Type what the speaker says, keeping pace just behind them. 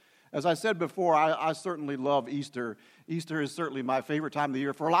As I said before, I certainly love Easter. Easter is certainly my favorite time of the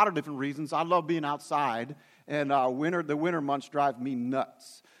year for a lot of different reasons. I love being outside, and the winter months drive me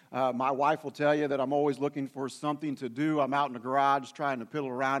nuts. My wife will tell you that I'm always looking for something to do. I'm out in the garage trying to piddle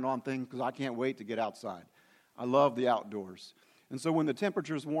around on things because I can't wait to get outside. I love the outdoors. And so when the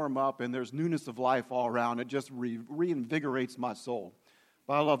temperatures warm up and there's newness of life all around, it just reinvigorates my soul.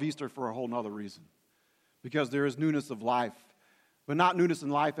 But I love Easter for a whole nother reason. Because there is newness of life. But not newness in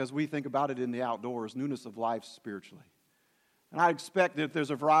life as we think about it in the outdoors, newness of life spiritually. And I expect that there's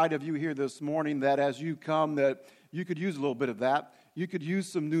a variety of you here this morning that as you come that you could use a little bit of that. You could use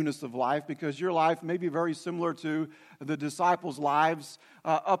some newness of life because your life may be very similar to the disciples' lives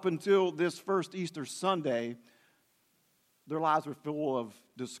up until this first Easter Sunday. Their lives were full of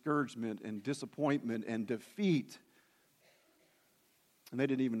discouragement and disappointment and defeat. And they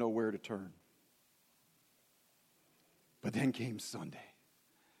didn't even know where to turn. But then came Sunday.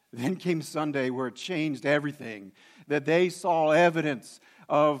 Then came Sunday where it changed everything. That they saw evidence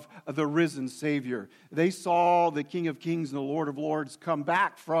of the risen Savior. They saw the King of Kings and the Lord of Lords come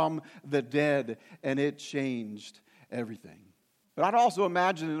back from the dead, and it changed everything. But I'd also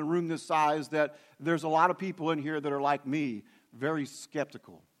imagine in a room this size that there's a lot of people in here that are like me, very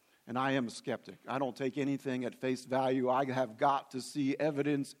skeptical. And I am a skeptic. I don't take anything at face value. I have got to see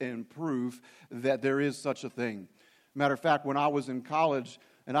evidence and proof that there is such a thing. Matter of fact, when I was in college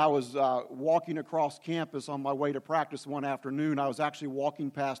and I was walking across campus on my way to practice one afternoon, I was actually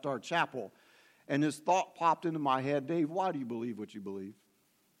walking past our chapel. And this thought popped into my head, Dave, why do you believe what you believe?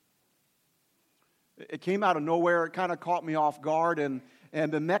 It came out of nowhere. It kind of caught me off guard. And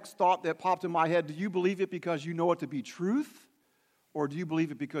the next thought that popped in my head, do you believe it because you know it to be truth? Or do you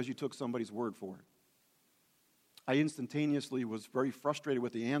believe it because you took somebody's word for it? I instantaneously was very frustrated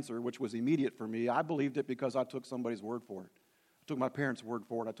with the answer, which was immediate for me. I believed it because I took somebody's word for it. I took my parents' word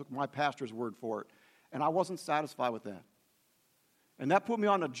for it. I took my pastor's word for it. And I wasn't satisfied with that. And that put me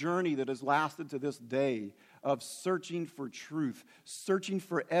on a journey that has lasted to this day of searching for truth, searching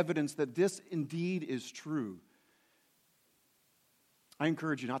for evidence that this indeed is true. I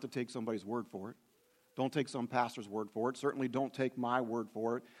encourage you not to take somebody's word for it. Don't take some pastor's word for it. Certainly don't take my word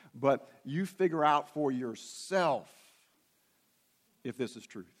for it. But you figure out for yourself if this is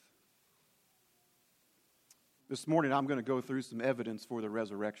truth. This morning I'm going to go through some evidence for the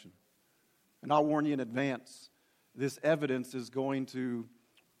resurrection. And I'll warn you in advance, this evidence is going to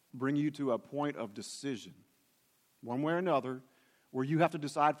bring you to a point of decision, one way or another, where you have to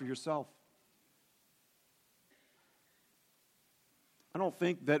decide for yourself. I don't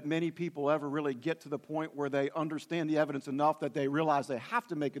think that many people ever really get to the point where they understand the evidence enough that they realize they have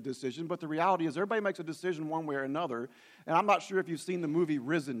to make a decision. But the reality is everybody makes a decision one way or another. And I'm not sure if you've seen the movie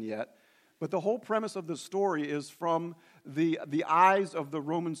Risen yet. But the whole premise of the story is from the eyes of the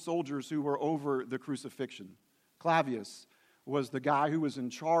Roman soldiers who were over the crucifixion. Clavius was the guy who was in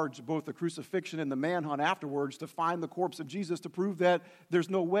charge of both the crucifixion and the manhunt afterwards to find the corpse of Jesus to prove that there's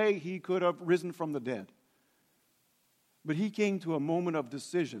no way he could have risen from the dead. But he came to a moment of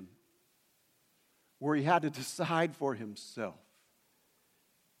decision where he had to decide for himself.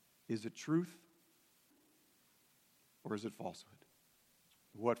 Is it truth or is it falsehood?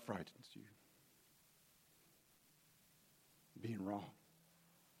 What frightens you? Being wrong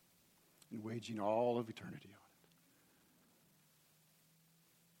and waging all of eternity on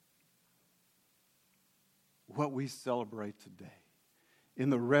it. What we celebrate today in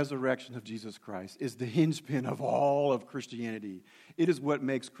the resurrection of Jesus Christ is the hinge-pin of all of Christianity. It is what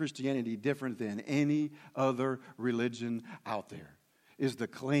makes Christianity different than any other religion out there, is the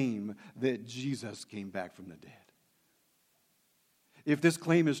claim that Jesus came back from the dead. If this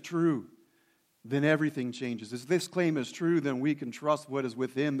claim is true, then everything changes. If this claim is true, then we can trust what is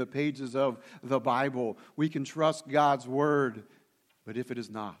within the pages of the Bible. We can trust God's word. But if it is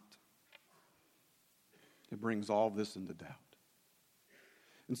not, it brings all this into doubt.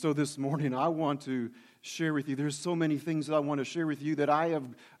 And so this morning, I want to share with you, there's so many things that I want to share with you that I have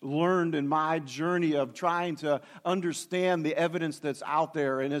learned in my journey of trying to understand the evidence that's out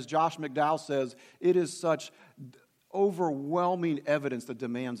there. And as Josh McDowell says, it is such overwhelming evidence that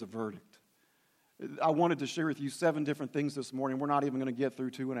demands a verdict. I wanted to share with you 7 different things this morning. We're not even going to get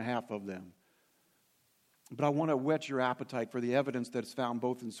through 2.5 of them. But I want to whet your appetite for the evidence that's found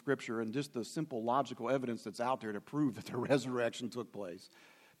both in Scripture and just the simple logical evidence that's out there to prove that the resurrection took place,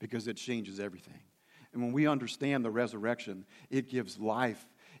 because it changes everything. And when we understand the resurrection, it gives life,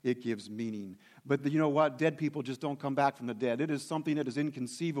 it gives meaning. But you know what? Dead people just don't come back from the dead. It is something that is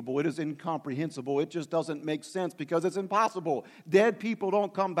inconceivable. It is incomprehensible. It just doesn't make sense because it's impossible. Dead people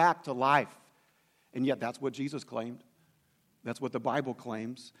don't come back to life. And yet that's what Jesus claimed. That's what the Bible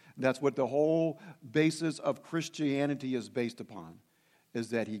claims. That's what the whole basis of Christianity is based upon, is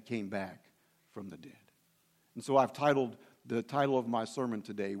that he came back from the dead. And so I've titled the title of my sermon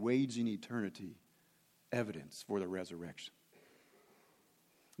today, Waging Eternity, Evidence for the Resurrection.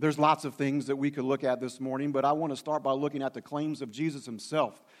 There's lots of things that we could look at this morning, but I want to start by looking at the claims of Jesus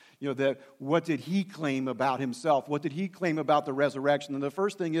himself. That what did he claim about himself? What did he claim about the resurrection? And the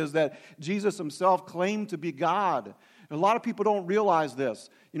first thing is that Jesus himself claimed to be God. A lot of people don't realize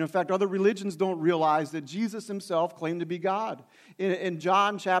this. In fact, other religions don't realize that Jesus himself claimed to be God. In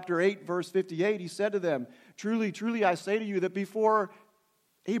John chapter 8, verse 58, he said to them, "Truly, truly, I say to you that before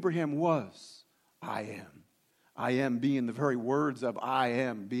Abraham was, I am." I am being the very words of I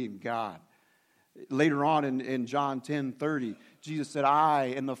am being God. Later on in John 10:30, Jesus said,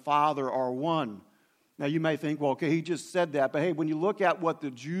 "I and the Father are one." Now you may think, well, okay, he just said that. But hey, when you look at what the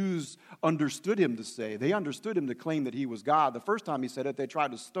Jews understood him to say, they understood him to claim that he was God. The first time he said it, they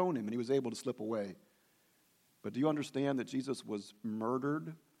tried to stone him, and he was able to slip away. But do you understand that Jesus was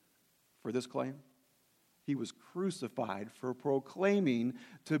murdered for this claim? He was crucified for proclaiming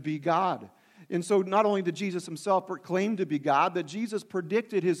to be God. And so not only did Jesus himself proclaim to be God, but Jesus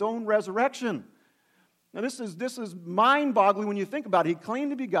predicted his own resurrection. Now this is mind-boggling when you think about it. He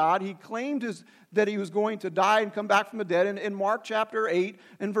claimed to be God. He claimed that he was going to die and come back from the dead. And in Mark chapter 8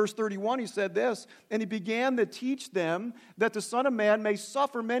 and verse 31, he said this, "And he began to teach them that the Son of Man may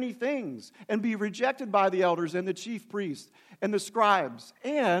suffer many things and be rejected by the elders and the chief priests and the scribes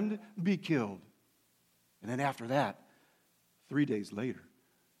and be killed. And then after that, 3 days later,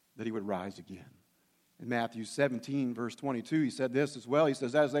 that he would rise again." In Matthew 17, verse 22, he said this as well. He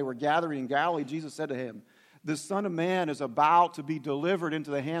says, "As they were gathering in Galilee, Jesus said to him, 'The Son of Man is about to be delivered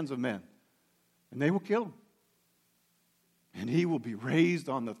into the hands of men, and they will kill him. And he will be raised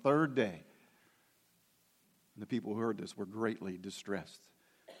on the third day.'" And the people who heard this were greatly distressed.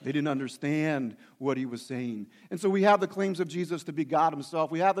 They didn't understand what he was saying. And so we have the claims of Jesus to be God himself.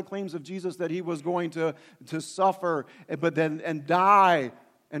 We have the claims of Jesus that he was going to suffer and die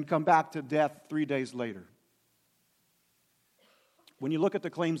and come back to death 3 days later. When you look at the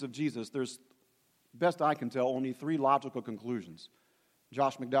claims of Jesus, there's, best I can tell, only 3 logical conclusions.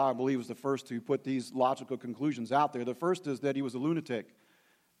 Josh McDowell, I believe, was the first to put these logical conclusions out there. The first is that he was a lunatic,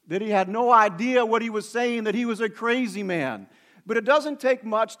 that he had no idea what he was saying, that he was a crazy man. But it doesn't take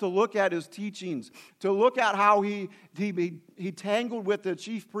much to look at his teachings, to look at how he tangled with the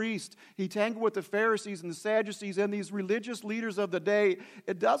chief priest, he tangled with the Pharisees and the Sadducees and these religious leaders of the day.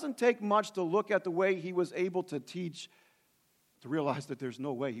 It doesn't take much to look at the way he was able to teach to realize that there's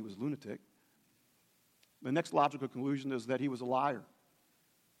no way he was lunatic. The next logical conclusion is that he was a liar,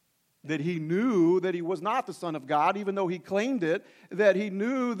 that he knew that he was not the Son of God, even though he claimed it, that he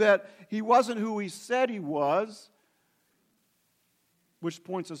knew that he wasn't who he said he was. Which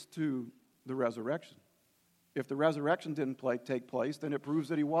points us to the resurrection. If the resurrection didn't take place, then it proves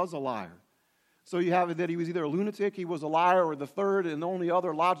that he was a liar. So you have it that he was either a lunatic, he was a liar, or the third and only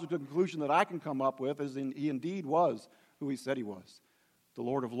other logical conclusion that I can come up with is he indeed was who he said he was. The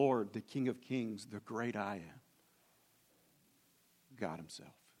Lord of Lords, the King of Kings, the great I am. God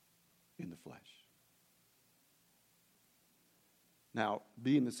himself in the flesh. Now,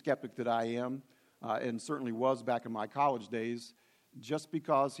 being the skeptic that I am, and certainly was back in my college days, just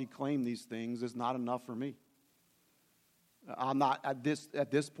because he claimed these things is not enough for me. I'm not at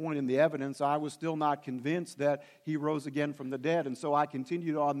this point in the evidence, I was still not convinced that he rose again from the dead. And so I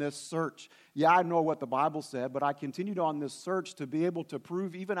continued on this search. Yeah, I know what the Bible said, but I continued on this search to be able to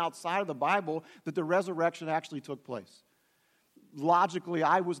prove, even outside of the Bible, that the resurrection actually took place. Logically,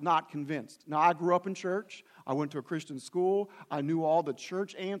 I was not convinced. Now, I grew up in church. I went to a Christian school. I knew all the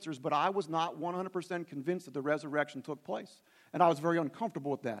church answers, but I was not 100% convinced that the resurrection took place. And I was very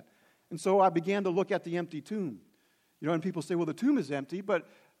uncomfortable with that. And so I began to look at the empty tomb. And people say, well, the tomb is empty, but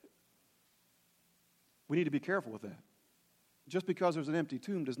we need to be careful with that. Just because there's an empty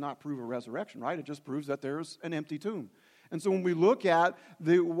tomb does not prove a resurrection, right? It just proves that there's an empty tomb. And so when we look at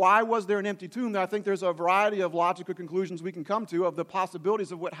why was there an empty tomb, I think there's a variety of logical conclusions we can come to of the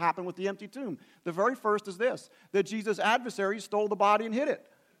possibilities of what happened with the empty tomb. The very first is this, that Jesus' adversaries stole the body and hid it,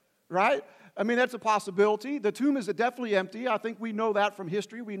 right? I mean, that's a possibility. The tomb is definitely empty. I think we know that from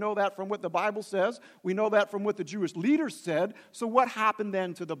history. We know that from what the Bible says. We know that from what the Jewish leaders said. So what happened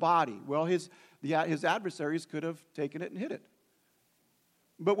then to the body? Well, his adversaries could have taken it and hid it.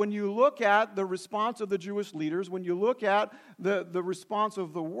 But when you look at the response of the Jewish leaders, when you look at the response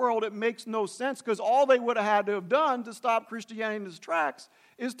of the world, it makes no sense, because all they would have had to have done to stop Christianity in its tracks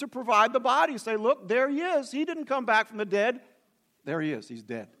is to provide the body. Say, look, there he is. He didn't come back from the dead. There he is. He's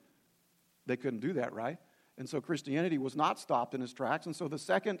dead. They couldn't do that, right? And so Christianity was not stopped in its tracks. And so the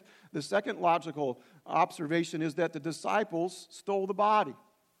second logical observation is that the disciples stole the body.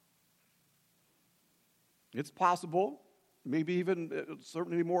 It's possible, maybe even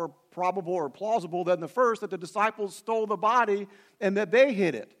certainly more probable or plausible than the first, that the disciples stole the body and that they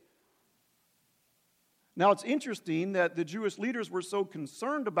hid it. Now, it's interesting that the Jewish leaders were so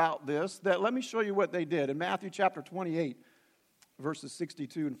concerned about this that let me show you what they did. In Matthew chapter 28, verses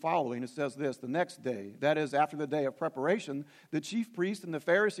 62 and following, it says this: the next day, that is, after the day of preparation, the chief priests and the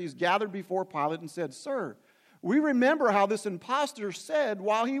Pharisees gathered before Pilate and said, "Sir, we remember how this impostor said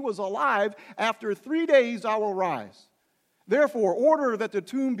while he was alive, 'After 3 days I will rise.' Therefore, order that the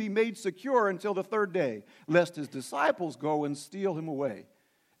tomb be made secure until the third day, lest his disciples go and steal him away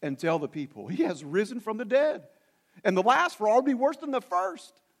and tell the people, 'He has risen from the dead.' And the last fraud will be worse than the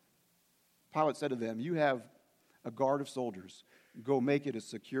first." Pilate said to them, "You have a guard of soldiers. Go make it as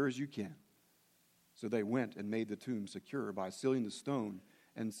secure as you can." So they went and made the tomb secure by sealing the stone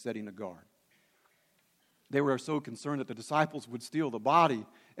and setting a guard. They were so concerned that the disciples would steal the body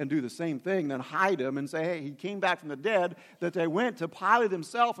and do the same thing, then hide him and say, "Hey, he came back from the dead," that they went to Pilate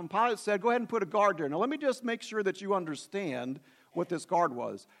himself, and Pilate said, "Go ahead and put a guard there." Now, let me just make sure that you understand what this guard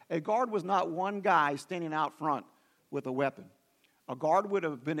was. A guard was not one guy standing out front with a weapon. A guard would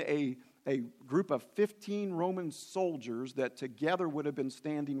have been a group of 15 Roman soldiers that together would have been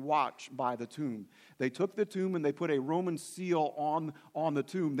standing watch by the tomb. They took the tomb and they put a Roman seal on the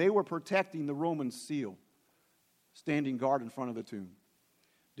tomb. They were protecting the Roman seal, standing guard in front of the tomb.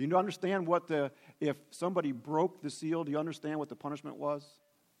 Do you understand if somebody broke the seal, do you understand what the punishment was?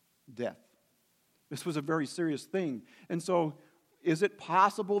 Death. This was a very serious thing. And so, is it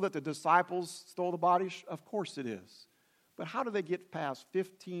possible that the disciples stole the body? Of course it is. But how do they get past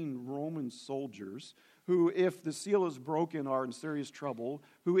 15 Roman soldiers who, if the seal is broken, are in serious trouble,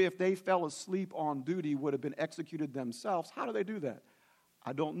 who, if they fell asleep on duty, would have been executed themselves? How do they do that?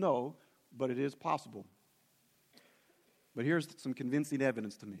 I don't know, but it is possible. But here's some convincing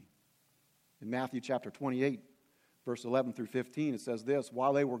evidence to me. In Matthew chapter 28, verse 11 through 15, it says this: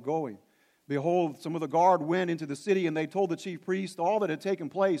 "While they were going, behold, some of the guard went into the city, and they told the chief priest all that had taken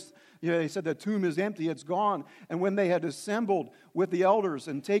place. They said, 'The tomb is empty, it's gone.' And when they had assembled with the elders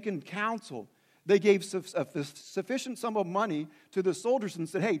and taken counsel, they gave a sufficient sum of money to the soldiers and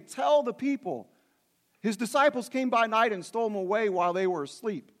said, 'Hey, tell the people, his disciples came by night and stole him away while they were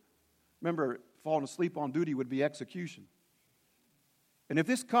asleep.'" Remember, falling asleep on duty would be execution. "And if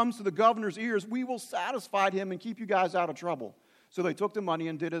this comes to the governor's ears, we will satisfy him and keep you guys out of trouble." So they took the money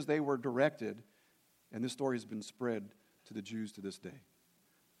and did as they were directed. And this story has been spread to the Jews to this day.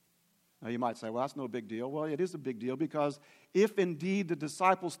 Now you might say, "Well, that's no big deal." Well, it is a big deal, because if indeed the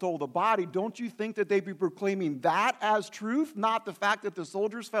disciples stole the body, don't you think that they'd be proclaiming that as truth, not the fact that the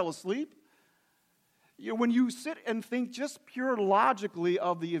soldiers fell asleep? When you sit and think just pure logically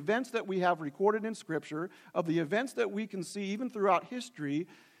of the events that we have recorded in Scripture, of the events that we can see even throughout history,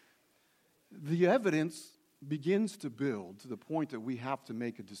 the evidence begins to build to the point that we have to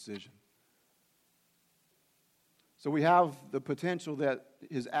make a decision. So we have the potential that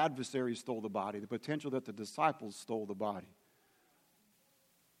his adversaries stole the body, the potential that the disciples stole the body.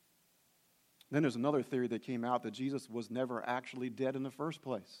 Then there's another theory that came out, that Jesus was never actually dead in the first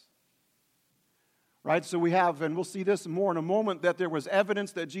place. Right, so we have, and we'll see this more in a moment, that there was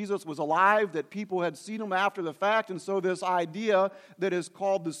evidence that Jesus was alive, that people had seen him after the fact, and so this idea that is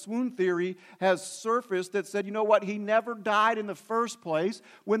called the swoon theory has surfaced that said, you know what, he never died in the first place.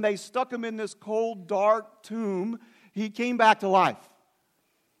 When they stuck him in this cold, dark tomb, he came back to life.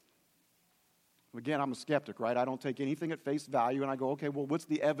 Again, I'm a skeptic, right? I don't take anything at face value, and I go, okay, well, what's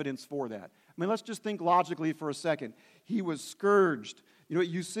the evidence for that? I mean, let's just think logically for a second. He was scourged.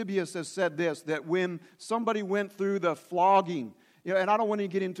 Eusebius has said this, that when somebody went through the flogging, and I don't want to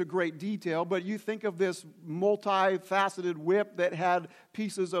get into great detail, but you think of this multifaceted whip that had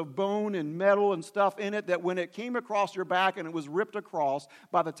pieces of bone and metal and stuff in it, that when it came across your back and it was ripped across,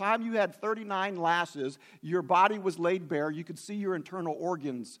 by the time you had 39 lashes, your body was laid bare. You could see your internal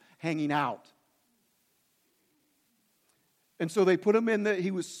organs hanging out. And so they put him in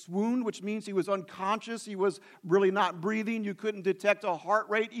he was swooned, which means he was unconscious. He was really not breathing. You couldn't detect a heart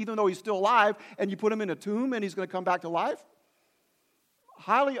rate, even though he's still alive. And you put him in a tomb and he's going to come back to life?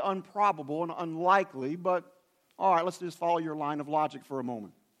 Highly improbable and unlikely, but all right, let's just follow your line of logic for a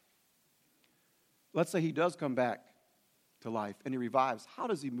moment. Let's say he does come back to life and he revives. How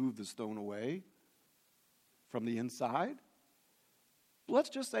does he move the stone away? From the inside? Let's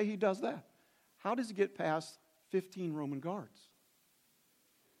just say he does that. How does he get past 15 Roman guards?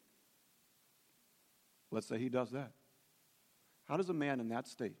 Let's say he does that. How does a man in that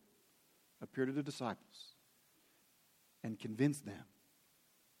state appear to the disciples and convinced them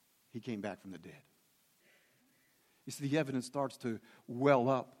he came back from the dead. You see, the evidence starts to well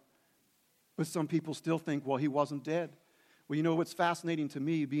up. But some people still think, well, he wasn't dead. Well, you know what's fascinating to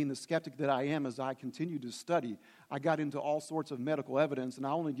me, being the skeptic that I am, as I continue to study, I got into all sorts of medical evidence, and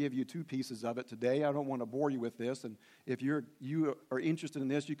I'll only give you 2 pieces of it today. I don't want to bore you with this, and if you are interested in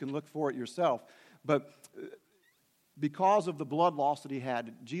this, you can look for it yourself. But because of the blood loss that he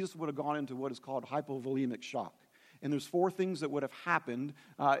had, Jesus would have gone into what is called hypovolemic shock. And there's 4 things that would have happened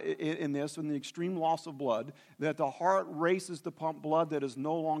in this, in the extreme loss of blood, that the heart races to pump blood that is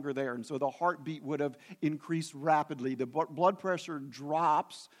no longer there. And so the heartbeat would have increased rapidly. The blood pressure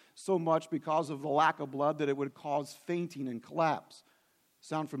drops so much because of the lack of blood that it would cause fainting and collapse.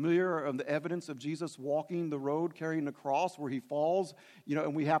 Sound familiar of the evidence of Jesus walking the road carrying the cross where he falls,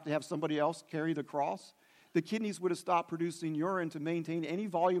 and we have to have somebody else carry the cross? The kidneys would have stopped producing urine to maintain any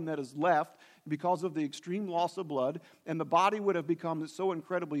volume that is left because of the extreme loss of blood, and the body would have become so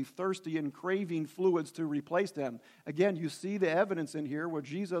incredibly thirsty and craving fluids to replace them. Again, you see the evidence in here where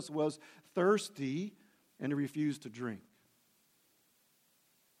Jesus was thirsty and he refused to drink.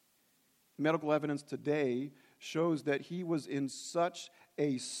 Medical evidence today shows that he was in such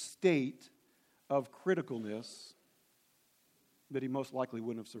a state of criticalness that he most likely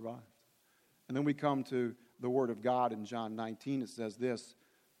wouldn't have survived. And then we come to the Word of God in John 19. It says this,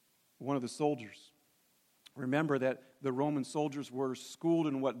 one of the soldiers. Remember that the Roman soldiers were schooled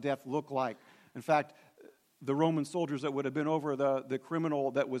in what death looked like. In fact, the Roman soldiers that would have been over the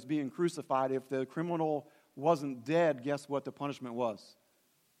criminal that was being crucified, if the criminal wasn't dead, guess what the punishment was?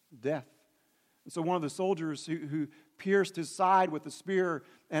 Death. And so one of the soldiers who pierced his side with the spear,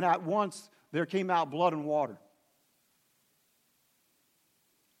 and at once there came out blood and water.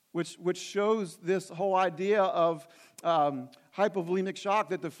 Which shows this whole idea of hypovolemic shock,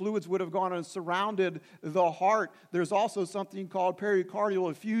 that the fluids would have gone and surrounded the heart. There's also something called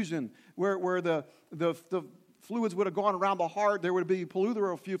pericardial effusion, where the fluids would have gone around the heart. There would be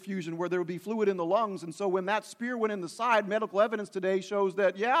pleural effusion, where there would be fluid in the lungs. And so when that spear went in the side, medical evidence today shows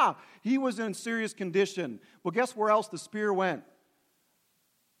that, he was in serious condition. Well, guess where else the spear went?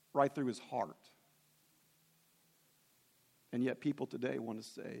 Right through his heart. And yet people today want to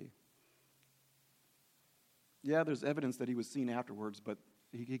say, there's evidence that he was seen afterwards, but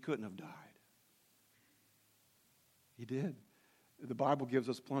he couldn't have died. He did. The Bible gives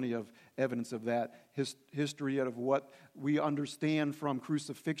us plenty of evidence of that. History of what we understand from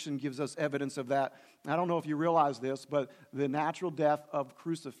crucifixion gives us evidence of that. I don't know if you realize this, but the natural death of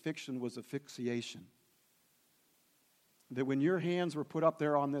crucifixion was asphyxiation. That when your hands were put up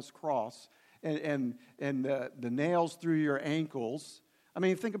there on this cross, and the nails through your ankles. I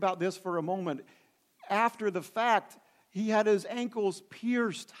mean, think about this for a moment. After the fact, he had his ankles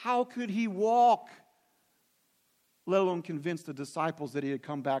pierced. How could he walk? Let alone convince the disciples that he had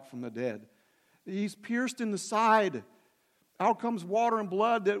come back from the dead. He's pierced in the side. Out comes water and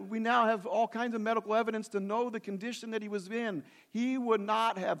blood that we now have all kinds of medical evidence to know the condition that he was in. He would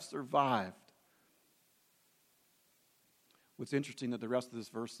not have survived. What's interesting that the rest of this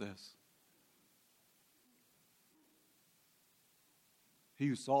verse says, he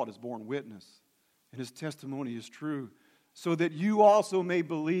who saw it is borne witness, and his testimony is true, so that you also may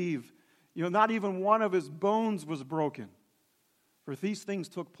believe. Not even one of his bones was broken. For these things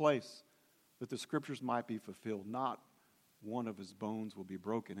took place, that the scriptures might be fulfilled. Not one of his bones will be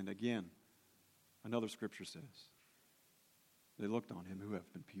broken. And again, another scripture says, they looked on him who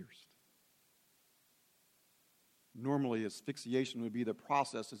have been pierced. Normally, asphyxiation would be the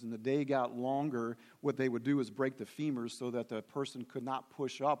process. As in the day got longer, what they would do is break the femurs so that the person could not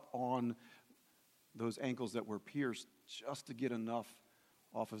push up on those ankles that were pierced just to get enough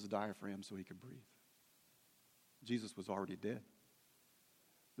off his diaphragm so he could breathe. Jesus was already dead.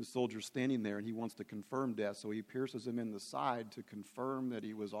 The soldier's standing there and he wants to confirm death, so he pierces him in the side to confirm that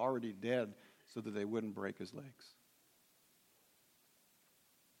he was already dead so that they wouldn't break his legs.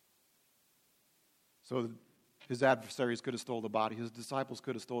 So his adversaries could have stole the body. His disciples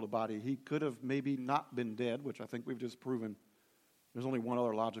could have stole the body. He could have maybe not been dead, which I think we've just proven. There's only one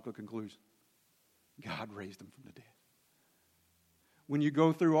other logical conclusion. God raised him from the dead. When you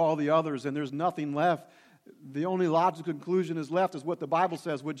go through all the others and there's nothing left, the only logical conclusion is left is what the Bible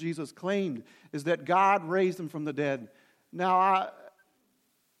says, what Jesus claimed, is that God raised him from the dead. Now,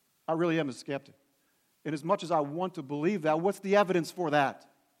 I really am a skeptic. And as much as I want to believe that, what's the evidence for that?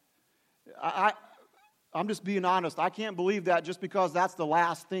 I'm just being honest. I can't believe that just because that's the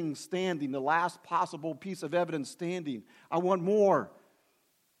last thing standing, the last possible piece of evidence standing. I want more.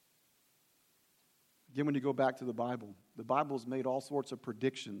 Again, when you go back to the Bible has made all sorts of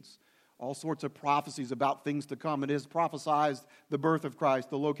predictions, all sorts of prophecies about things to come. It is prophesied the birth of Christ,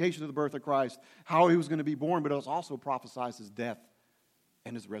 the location of the birth of Christ, how he was going to be born, but it was also prophesied his death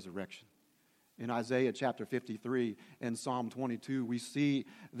and his resurrection. In Isaiah chapter 53 and Psalm 22, we see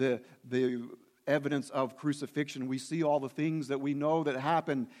the evidence of crucifixion. We see all the things that we know that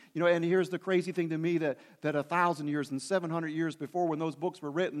happened. And here's the crazy thing to me, that 1,000 years and 700 years before, when those books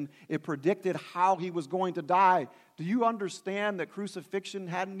were written, it predicted how he was going to die. Do you understand that crucifixion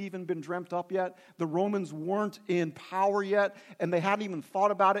hadn't even been dreamt up yet? The Romans weren't in power yet, and they hadn't even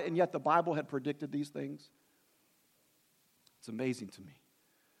thought about it, and yet the Bible had predicted these things. It's amazing to me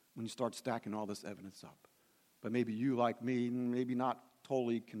when you start stacking all this evidence up. But maybe you, like me, maybe not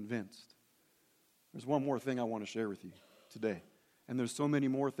totally convinced. There's one more thing I want to share with you today. And there's so many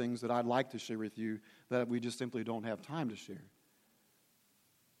more things that I'd like to share with you that we just simply don't have time to share.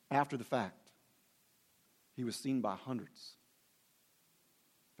 After the fact, he was seen by hundreds.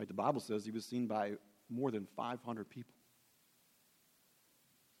 In fact, the Bible says he was seen by more than 500 people.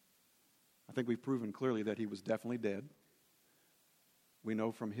 I think we've proven clearly that he was definitely dead. We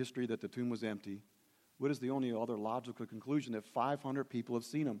know from history that the tomb was empty. What is the only other logical conclusion? That 500 people have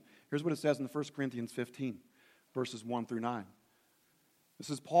seen him. Here's what it says in 1 Corinthians 15, verses 1 through 9.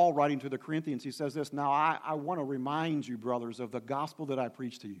 This is Paul writing to the Corinthians. He says this, "Now I want to remind you, brothers, of the gospel that I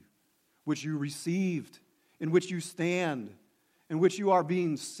preached to you, which you received, in which you stand, in which you are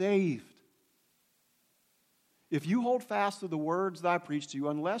being saved. If you hold fast to the words that I preached to you,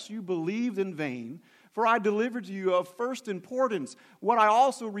 unless you believed in vain, for I delivered to you of first importance what I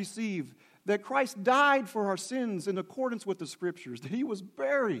also received, that Christ died for our sins in accordance with the Scriptures, that he was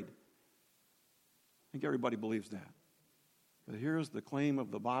buried." I think everybody believes that. But here's the claim of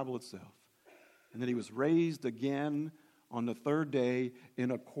the Bible itself, and that he was raised again on the third day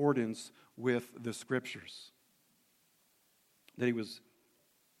in accordance with the Scriptures. That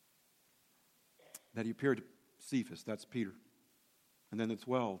he appeared to Cephas, that's Peter, and then the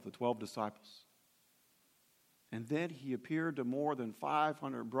 12 disciples. And then he appeared to more than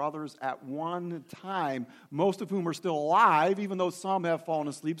 500 brothers at one time, most of whom are still alive, even though some have fallen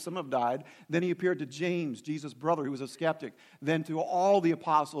asleep, some have died. Then he appeared to James, Jesus' brother, who was a skeptic. Then to all the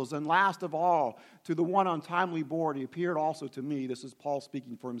apostles. And last of all, to the one untimely born, he appeared also to me. This is Paul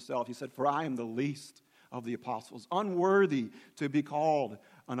speaking for himself. He said, "For I am the least of the apostles, unworthy to be called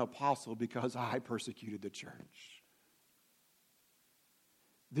an apostle, because I persecuted the church."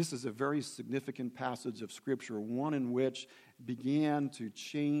 This is a very significant passage of Scripture, one in which began to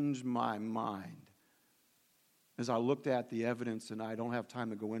change my mind as I looked at the evidence, and I don't have time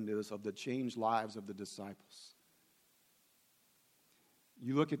to go into this, of the changed lives of the disciples.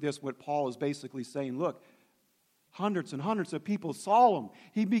 You look at this, what Paul is basically saying, look, hundreds and hundreds of people saw him.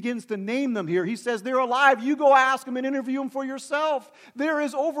 He begins to name them here. He says, they're alive. You go ask them and interview them for yourself. There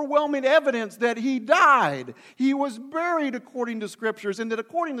is overwhelming evidence that he died. He was buried according to Scriptures, and that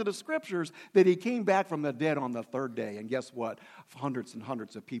according to the Scriptures, that he came back from the dead on the third day. And guess what? Hundreds and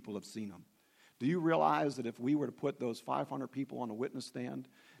hundreds of people have seen him. Do you realize that if we were to put those 500 people on a witness stand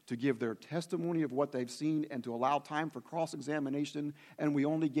to give their testimony of what they've seen and to allow time for cross-examination, and we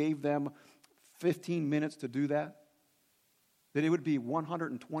only gave them 15 minutes to do that it would be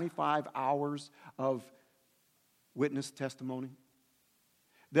 125 hours of witness testimony?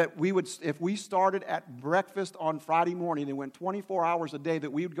 That we would, if we started at breakfast on Friday morning and went 24 hours a day,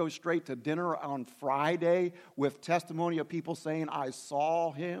 that we would go straight to dinner on Friday with testimony of people saying, "I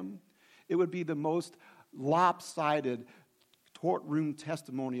saw him." It would be the most lopsided courtroom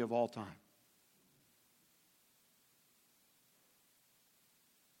testimony of all time.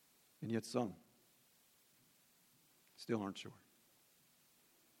 And yet some still aren't sure.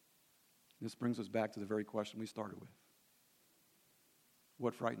 This brings us back to the very question we started with.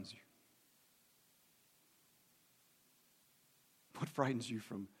 What frightens you? What frightens you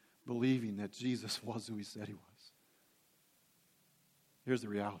from believing that Jesus was who he said he was? Here's the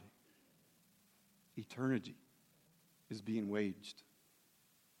reality. Eternity is being waged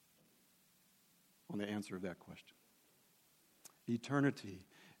on the answer of that question. Eternity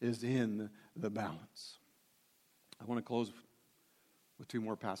is in the balance. I want to close with two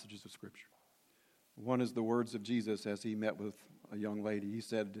more passages of Scripture. One is the words of Jesus as he met with a young lady. He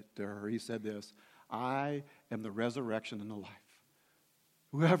said to her, he said this, "I am the resurrection and the life.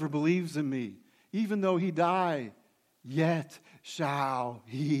 Whoever believes in me, even though he die, yet shall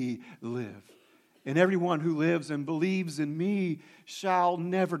he live. And everyone who lives and believes in me shall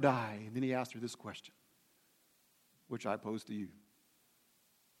never die." And then he asked her this question, which I pose to you.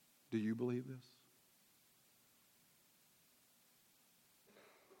 Do you believe this?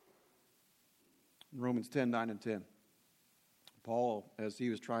 In Romans 10, 9 and 10, Paul, as he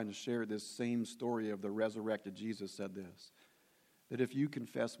was trying to share this same story of the resurrected Jesus, said this, that if you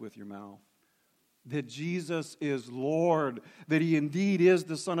confess with your mouth that Jesus is Lord, that He indeed is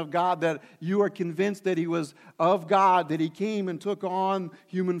the Son of God, that you are convinced that He was of God, that He came and took on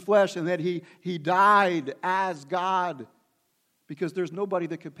human flesh, and that He died as God, because there's nobody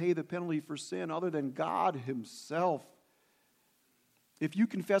that could pay the penalty for sin other than God Himself. If you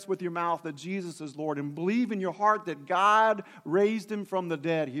confess with your mouth that Jesus is Lord and believe in your heart that God raised Him from the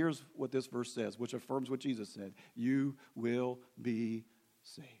dead, here's what this verse says, which affirms what Jesus said, you will be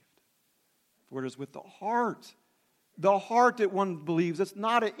saved. For it is with the heart that one believes. It's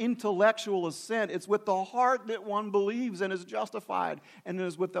not an intellectual assent. It's with the heart that one believes and is justified. And it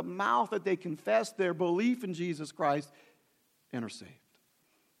is with the mouth that they confess their belief in Jesus Christ and are saved.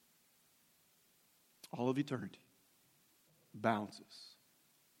 All of eternity bounces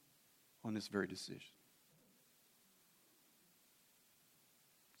on this very decision.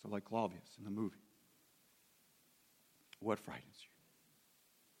 So like Claudius in the movie, what frightens you?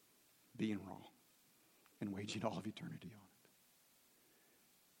 Being wrong and waging all of eternity on it.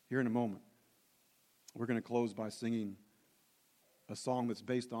 Here in a moment, we're going to close by singing a song that's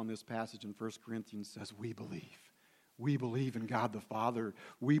based on this passage in 1 Corinthians. Says, we believe. We believe in God the Father.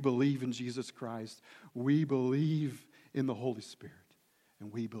 We believe in Jesus Christ. We believe in the Holy Spirit.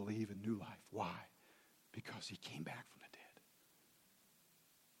 And we believe in new life. Why? Because He came back from the dead.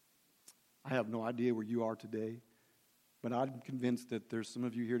 I have no idea where you are today. But I'm convinced that there's some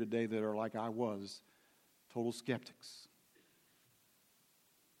of you here today that are like I was, total skeptics.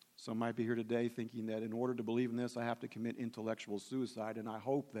 Some might be here today thinking that in order to believe in this, I have to commit intellectual suicide. And I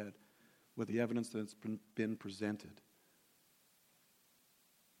hope that with the evidence that's been presented,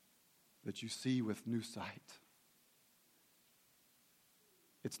 that you see with new sight.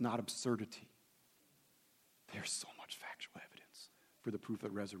 It's not absurdity. There's so much factual evidence for the proof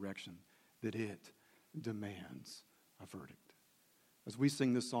of resurrection that it demands a verdict. As we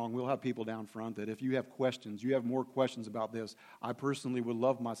sing this song, we'll have people down front that if you have questions, you have more questions about this, I personally would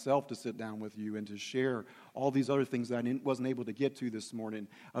love myself to sit down with you and to share all these other things that I wasn't able to get to this morning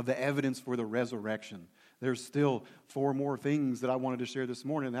of the evidence for the resurrection. There's still 4 more things that I wanted to share this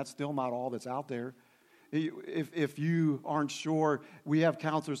morning, and that's still not all that's out there. If you aren't sure, we have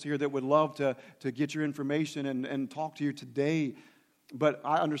counselors here that would love to get your information and talk to you today. But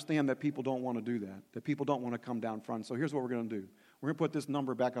I understand that people don't want to do that people don't want to come down front. So here's what we're going to do. We're going to put this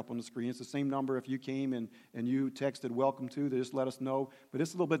number back up on the screen. It's the same number if you came and you texted welcome to. Just let us know. But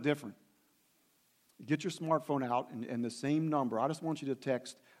it's a little bit different. Get your smartphone out and the same number. I just want you to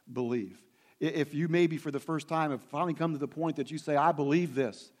text believe. If you maybe for the first time have finally come to the point that you say, I believe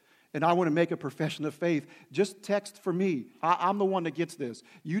this, and I want to make a profession of faith, just text for me. I'm the one that gets this.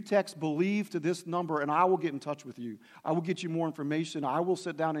 You text believe to this number, and I will get in touch with you. I will get you more information. I will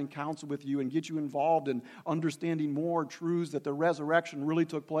sit down and counsel with you and get you involved in understanding more truths that the resurrection really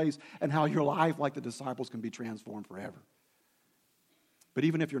took place and how your life, like the disciples, can be transformed forever. But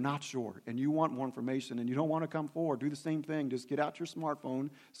even if you're not sure and you want more information and you don't want to come forward, do the same thing. Just get out your smartphone,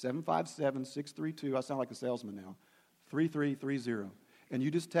 757-632, I sound like a salesman now, 3330. And you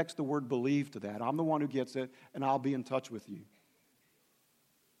just text the word believe to that. I'm the one who gets it, and I'll be in touch with you.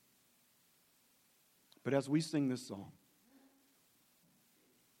 But as we sing this song,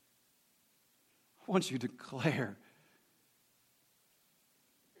 I want you to declare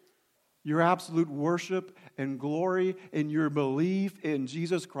your absolute worship and glory and your belief in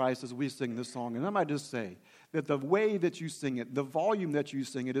Jesus Christ as we sing this song. And I might just say that the way that you sing it, the volume that you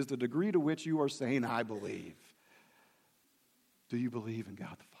sing it, is the degree to which you are saying, I believe. Do you believe in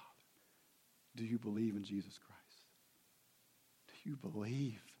God the Father? Do you believe in Jesus Christ? Do you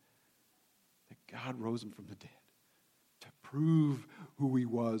believe that God rose Him from the dead to prove who He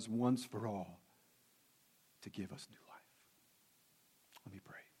was once for all to give us new life? Let me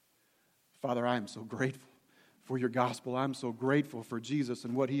pray. Father, I am so grateful for your gospel. I'm so grateful for Jesus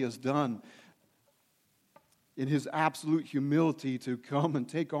and what He has done in His absolute humility to come and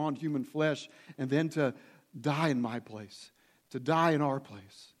take on human flesh and then to die in my place, to die in our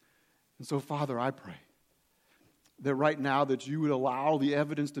place. And so, Father, I pray that right now that you would allow the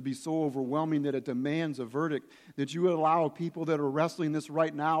evidence to be so overwhelming that it demands a verdict, that you would allow people that are wrestling this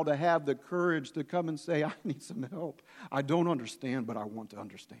right now to have the courage to come and say, I need some help. I don't understand, but I want to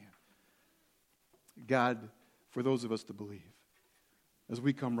understand. God, for those of us to believe, as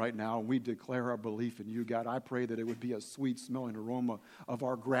we come right now and we declare our belief in you, God, I pray that it would be a sweet-smelling aroma of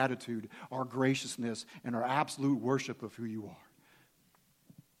our gratitude, our graciousness, and our absolute worship of who you are.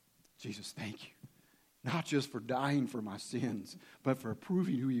 Jesus, thank you. Not just for dying for my sins, but for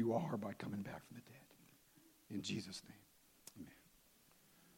proving who you are by coming back from the dead. In Jesus' name.